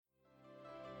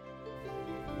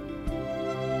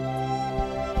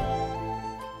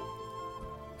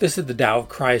This is the Tao of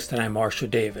Christ, and I'm Marshall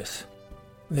Davis.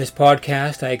 In this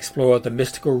podcast, I explore the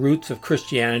mystical roots of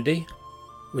Christianity,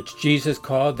 which Jesus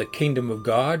called the Kingdom of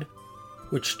God,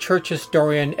 which church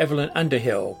historian Evelyn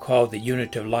Underhill called the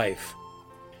Unitive Life,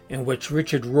 and which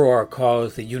Richard Rohr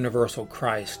calls the Universal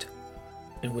Christ,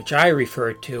 and which I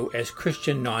refer to as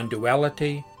Christian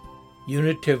non-duality,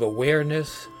 unitive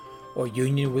awareness, or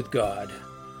union with God.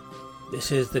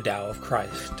 This is the Tao of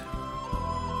Christ.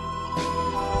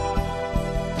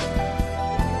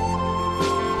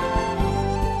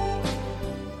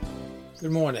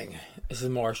 Good morning. This is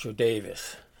Marshall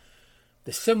Davis.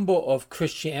 The symbol of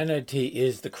Christianity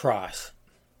is the cross.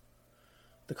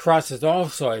 The cross is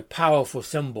also a powerful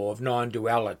symbol of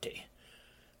non-duality,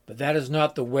 but that is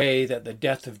not the way that the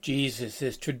death of Jesus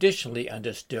is traditionally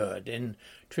understood. In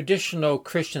traditional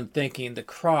Christian thinking, the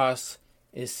cross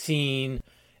is seen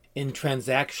in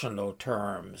transactional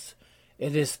terms.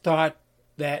 It is thought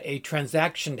that a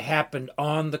transaction happened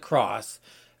on the cross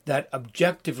that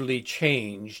objectively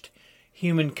changed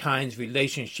humankind's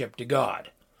relationship to God.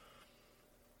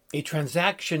 A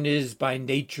transaction is by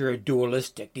nature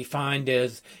dualistic, defined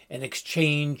as an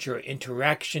exchange or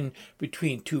interaction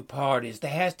between two parties.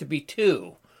 There has to be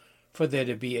two for there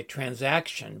to be a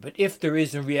transaction. But if there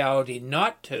is in reality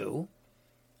not two,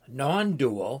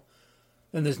 non-dual,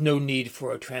 then there's no need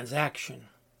for a transaction.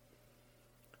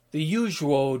 The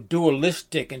usual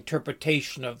dualistic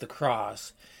interpretation of the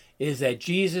cross is that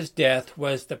Jesus' death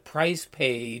was the price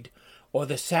paid or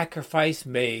the sacrifice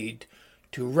made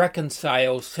to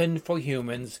reconcile sinful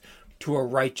humans to a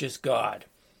righteous God.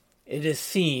 It is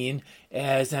seen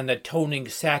as an atoning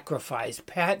sacrifice,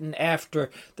 patterned after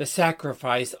the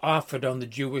sacrifice offered on the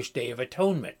Jewish Day of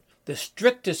Atonement. The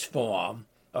strictest form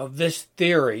of this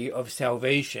theory of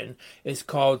salvation is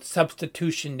called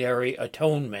substitutionary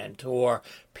atonement or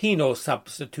penal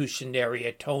substitutionary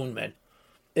atonement.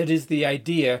 It is the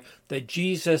idea that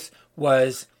Jesus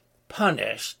was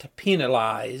punished,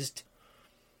 penalized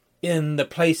in the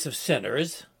place of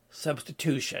sinners,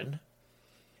 substitution,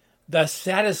 thus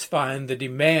satisfying the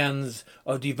demands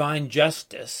of divine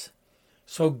justice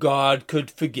so God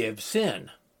could forgive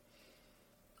sin.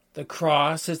 The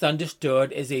cross is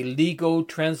understood as a legal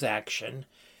transaction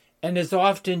and is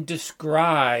often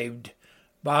described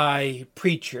by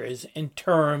preachers in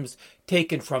terms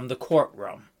taken from the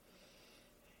courtroom.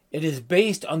 It is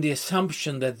based on the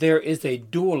assumption that there is a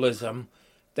dualism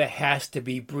that has to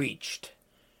be breached.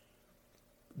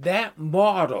 That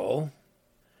model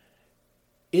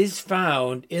is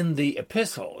found in the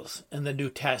epistles in the New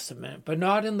Testament, but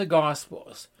not in the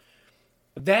Gospels.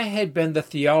 If that had been the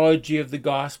theology of the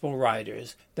Gospel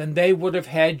writers, then they would have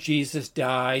had Jesus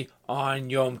die on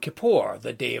Yom Kippur,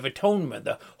 the Day of Atonement,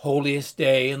 the holiest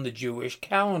day in the Jewish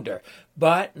calendar.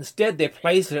 But instead they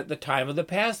place it at the time of the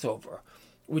Passover,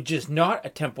 which is not a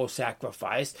temple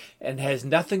sacrifice and has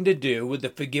nothing to do with the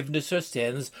forgiveness of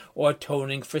sins or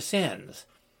atoning for sins.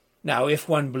 Now, if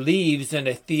one believes in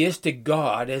a theistic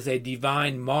God as a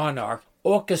divine monarch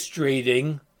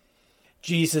orchestrating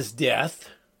Jesus' death,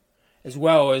 as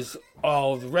well as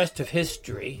all the rest of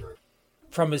history,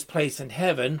 from his place in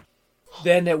heaven,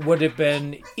 then it would have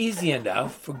been easy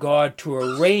enough for God to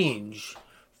arrange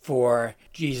for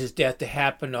Jesus' death to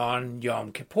happen on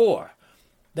Yom Kippur.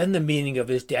 Then the meaning of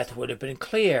his death would have been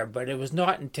clear, but it was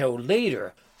not until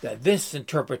later that this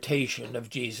interpretation of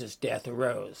Jesus' death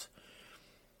arose.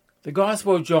 The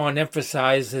Gospel of John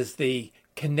emphasizes the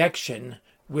connection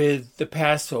with the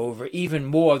Passover even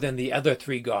more than the other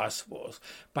three Gospels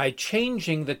by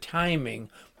changing the timing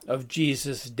of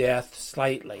Jesus' death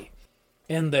slightly.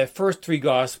 In the first three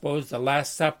Gospels, the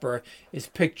Last Supper is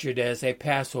pictured as a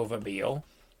Passover meal,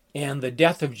 and the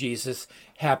death of Jesus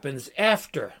happens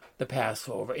after the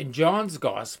Passover. In John's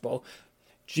Gospel,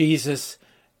 Jesus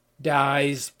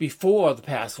dies before the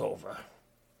Passover,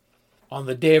 on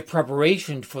the day of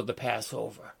preparation for the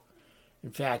Passover. In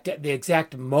fact, at the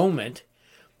exact moment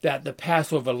that the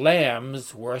Passover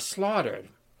lambs were slaughtered.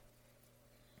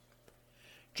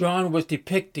 John was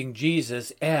depicting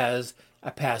Jesus as a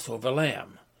Passover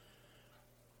lamb.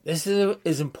 This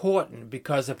is important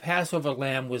because a Passover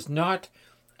lamb was not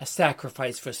a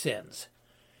sacrifice for sins.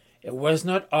 It was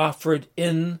not offered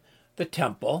in the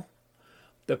temple.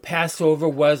 The Passover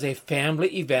was a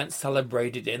family event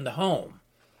celebrated in the home.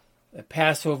 The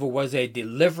Passover was a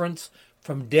deliverance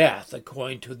from death,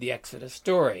 according to the Exodus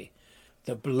story.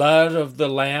 The blood of the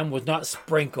lamb was not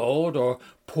sprinkled or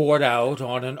poured out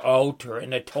on an altar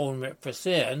in atonement for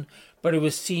sin, but it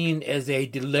was seen as a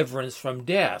deliverance from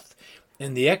death.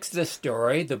 In the Exodus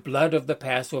story, the blood of the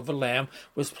Passover lamb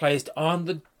was placed on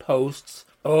the posts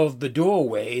of the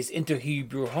doorways into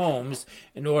Hebrew homes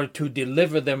in order to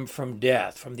deliver them from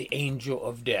death, from the angel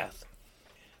of death.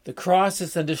 The cross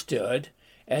is understood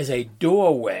as a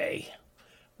doorway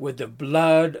with the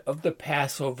blood of the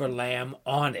Passover lamb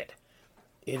on it.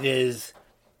 It is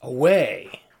a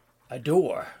way, a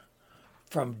door,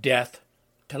 from death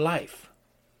to life.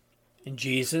 And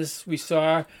Jesus, we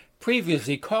saw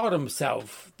previously, called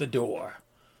himself the door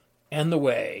and the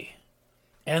way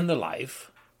and the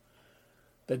life.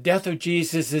 The death of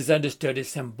Jesus is understood as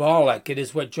symbolic. It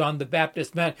is what John the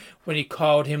Baptist meant when he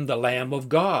called him the Lamb of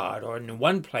God, or in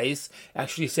one place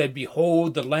actually said,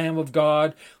 "Behold the Lamb of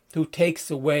God who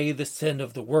takes away the sin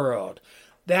of the world."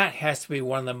 That has to be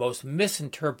one of the most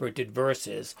misinterpreted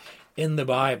verses in the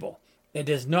Bible. It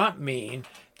does not mean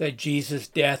that Jesus'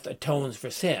 death atones for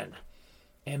sin.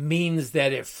 It means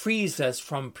that it frees us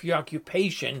from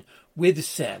preoccupation with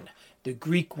sin. The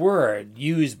Greek word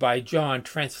used by John,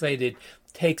 translated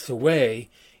takes away,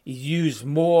 is used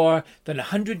more than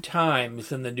 100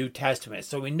 times in the New Testament,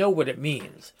 so we know what it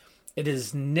means. It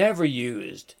is never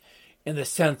used in the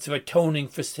sense of atoning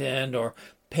for sin or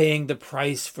paying the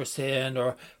price for sin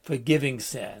or forgiving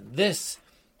sin. This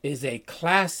is a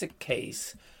classic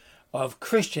case of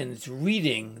Christians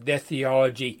reading their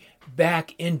theology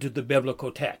back into the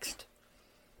biblical text.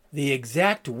 The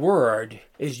exact word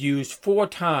is used 4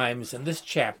 times in this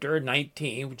chapter,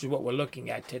 19, which is what we're looking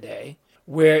at today,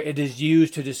 where it is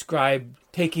used to describe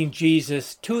taking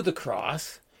Jesus to the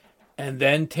cross and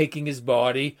then taking his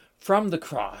body from the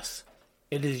cross.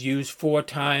 It is used 4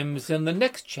 times in the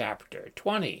next chapter,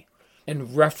 20,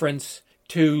 in reference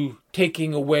to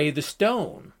taking away the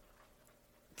stone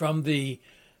from the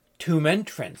tomb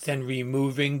entrance and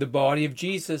removing the body of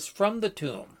Jesus from the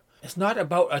tomb. It's not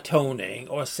about atoning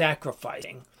or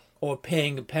sacrificing or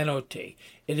paying a penalty.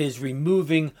 It is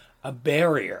removing a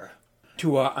barrier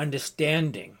to our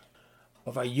understanding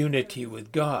of our unity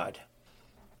with God.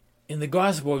 In the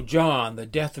Gospel of John, the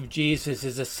death of Jesus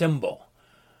is a symbol,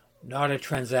 not a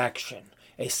transaction.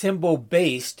 A symbol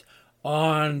based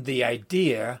on the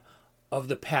idea of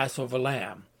the Passover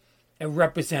lamb. It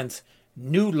represents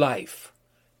new life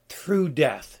through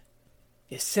death.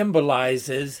 It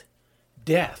symbolizes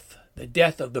death, the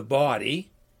death of the body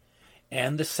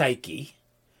and the psyche,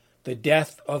 the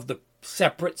death of the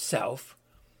separate self.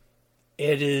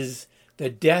 It is the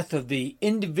death of the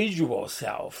individual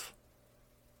self.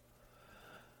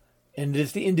 And it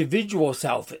is the individual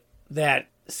self that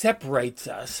separates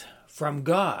us from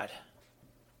God.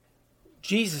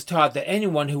 Jesus taught that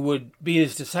anyone who would be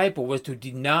his disciple was to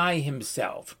deny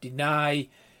himself, deny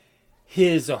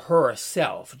his or her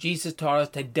self. Jesus taught us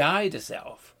to die to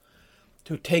self,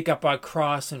 to take up our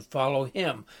cross and follow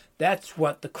him. That's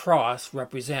what the cross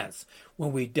represents.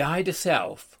 When we die to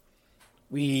self,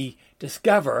 we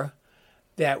discover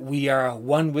that we are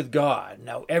one with God.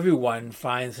 Now, everyone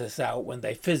finds this out when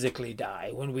they physically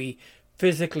die. When we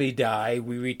physically die,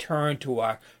 we return to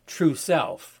our true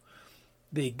self.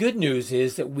 The good news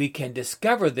is that we can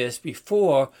discover this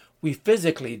before we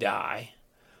physically die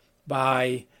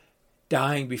by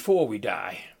dying before we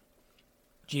die.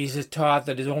 Jesus taught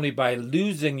that it's only by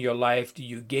losing your life do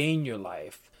you gain your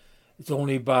life. It's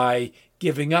only by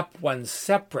giving up one's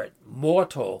separate,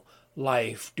 mortal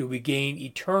life do we gain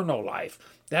eternal life.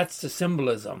 That's the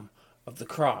symbolism of the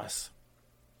cross.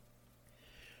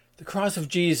 The cross of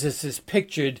Jesus is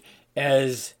pictured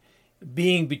as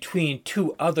being between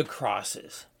 2 other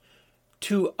crosses.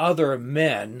 2 other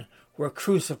men were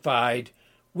crucified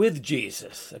with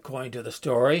Jesus, according to the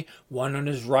story, one on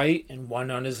his right and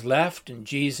one on his left, and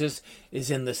Jesus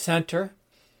is in the center.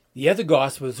 The other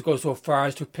Gospels go so far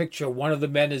as to picture one of the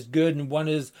men is good and one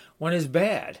is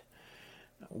bad.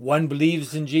 One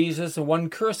believes in Jesus and one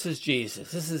curses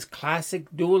Jesus. This is classic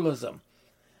dualism.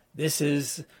 This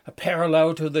is a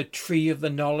parallel to the tree of the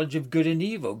knowledge of good and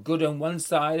evil. Good on one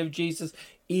side of Jesus,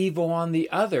 evil on the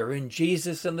other, and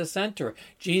Jesus in the center.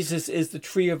 Jesus is the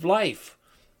tree of life.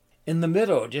 In the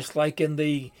middle, just like in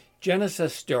the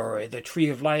Genesis story, the tree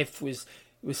of life was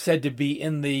said to be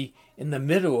in the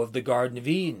middle of the Garden of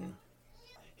Eden.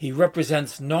 He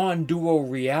represents non-dual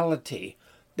reality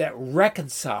that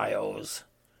reconciles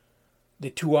the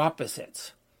 2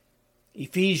 opposites.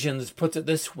 Ephesians puts it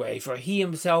this way, "For he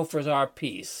himself is our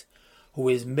peace, who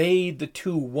has made the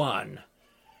 2 one,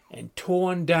 and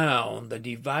torn down the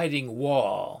dividing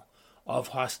wall of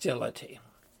hostility."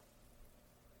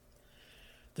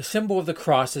 The symbol of the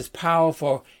cross is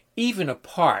powerful even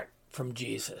apart from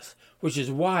Jesus, which is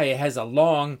why it has a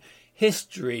long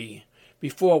history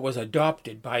before it was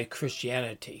adopted by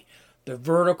Christianity. The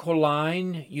vertical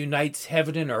line unites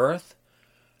heaven and earth.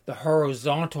 The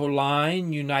horizontal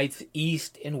line unites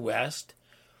east and west.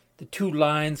 The two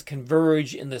lines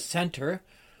converge in the center,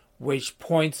 which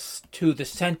points to the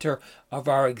center of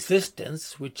our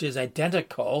existence, which is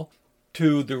identical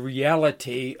to the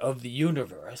reality of the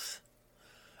universe.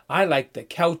 I like the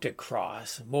Celtic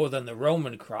cross more than the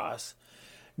Roman cross,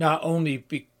 not only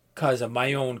because of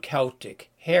my own Celtic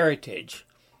heritage,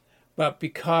 but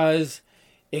because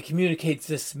it communicates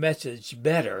this message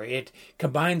better. It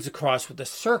combines the cross with the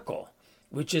circle,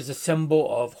 which is a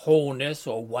symbol of wholeness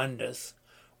or oneness,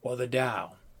 or the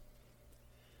Tao.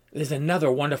 There's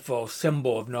another wonderful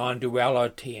symbol of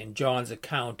non-duality in John's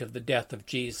account of the death of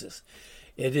Jesus.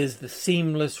 It is the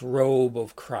seamless robe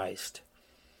of Christ.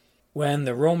 When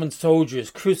the Roman soldiers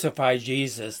crucified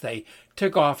Jesus, they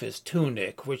took off his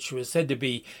tunic, which was said to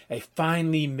be a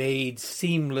finely made,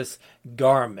 seamless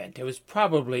garment. It was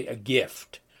probably a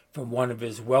gift from one of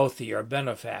his wealthier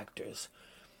benefactors.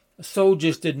 The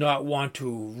soldiers did not want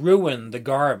to ruin the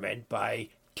garment by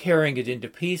tearing it into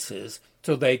pieces,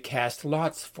 so they cast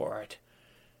lots for it.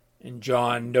 And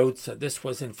John notes that this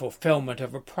was in fulfillment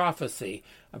of a prophecy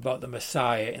about the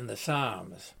Messiah in the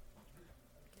Psalms.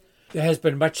 There has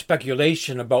been much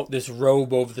speculation about this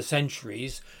robe over the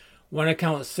centuries. One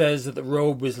account says that the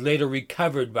robe was later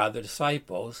recovered by the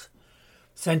disciples.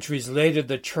 Centuries later,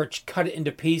 the church cut it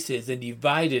into pieces and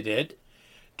divided it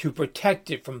to protect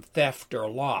it from theft or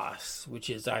loss, which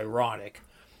is ironic.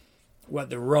 What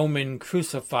the Roman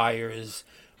crucifiers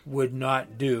would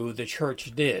not do, the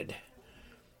church did.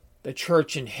 The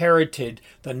church inherited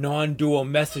the non-dual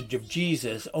message of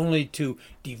Jesus only to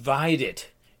divide it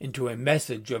into a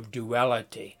message of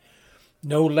duality.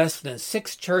 No less than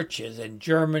 6 churches in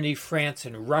Germany, France,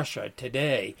 and Russia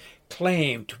today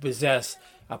claim to possess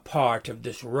a part of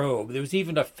this robe. There was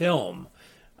even a film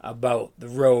about the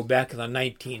robe back in the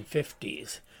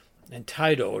 1950s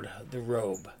entitled The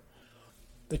Robe.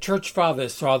 The Church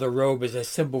Fathers saw the robe as a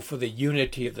symbol for the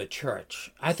unity of the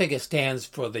church. I think it stands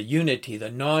for the unity, the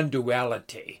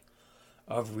non-duality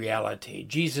of reality.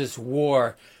 Jesus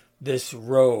wore this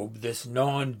robe, this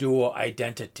non-dual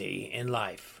identity in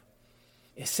life.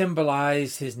 It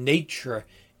symbolized his nature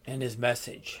and his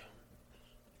message.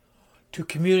 To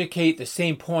communicate the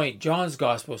same point, John's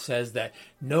Gospel says that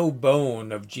no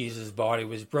bone of Jesus' body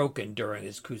was broken during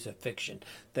his crucifixion,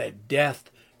 that death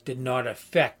did not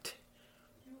affect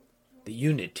the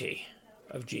unity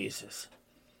of Jesus.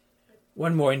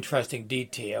 One more interesting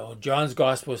detail. John's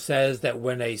Gospel says that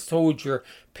when a soldier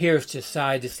pierced his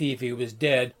side to see if he was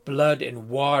dead, blood and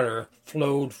water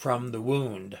flowed from the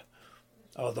wound.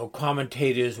 Although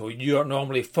commentators will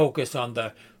normally focus on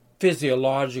the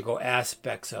physiological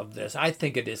aspects of this, I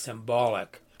think it is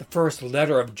symbolic. The first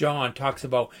letter of John talks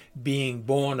about being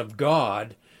born of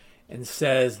God and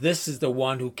says this is the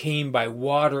one who came by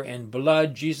water and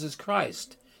blood, Jesus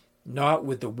Christ. Not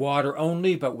with the water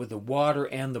only, but with the water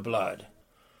and the blood.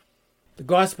 The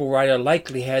gospel writer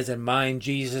likely has in mind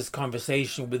Jesus'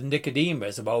 conversation with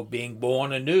Nicodemus about being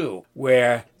born anew,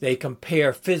 where they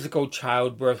compare physical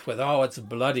childbirth with all its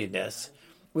bloodiness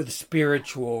with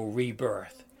spiritual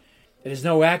rebirth. It is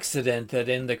no accident that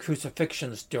in the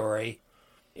crucifixion story,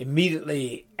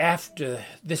 immediately after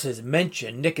this is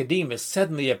mentioned, Nicodemus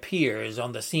suddenly appears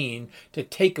on the scene to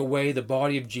take away the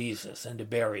body of Jesus and to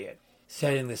bury it,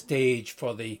 setting the stage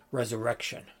for the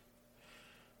resurrection.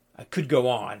 I could go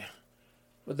on,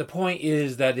 but the point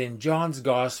is that in John's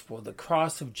Gospel, the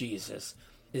cross of Jesus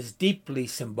is deeply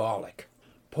symbolic,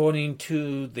 pointing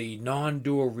to the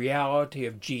non-dual reality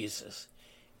of Jesus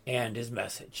and his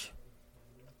message.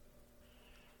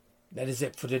 That is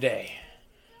it for today.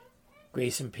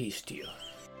 Grace and peace to you.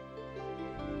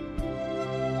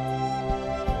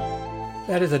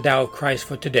 That is the Tao of Christ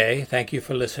for today. Thank you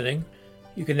for listening.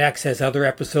 You can access other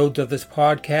episodes of this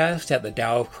podcast at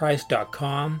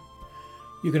thedaoofchrist.com.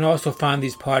 You can also find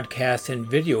these podcasts in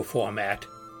video format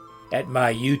at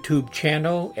my YouTube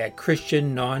channel at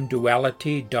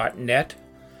christiannonduality.net.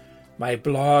 My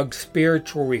blog,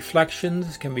 Spiritual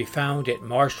Reflections, can be found at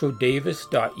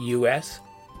marshalldavis.us.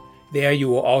 There you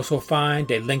will also find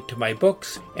a link to my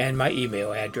books and my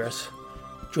email address.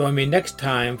 Join me next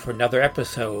time for another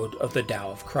episode of The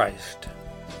Tao of Christ.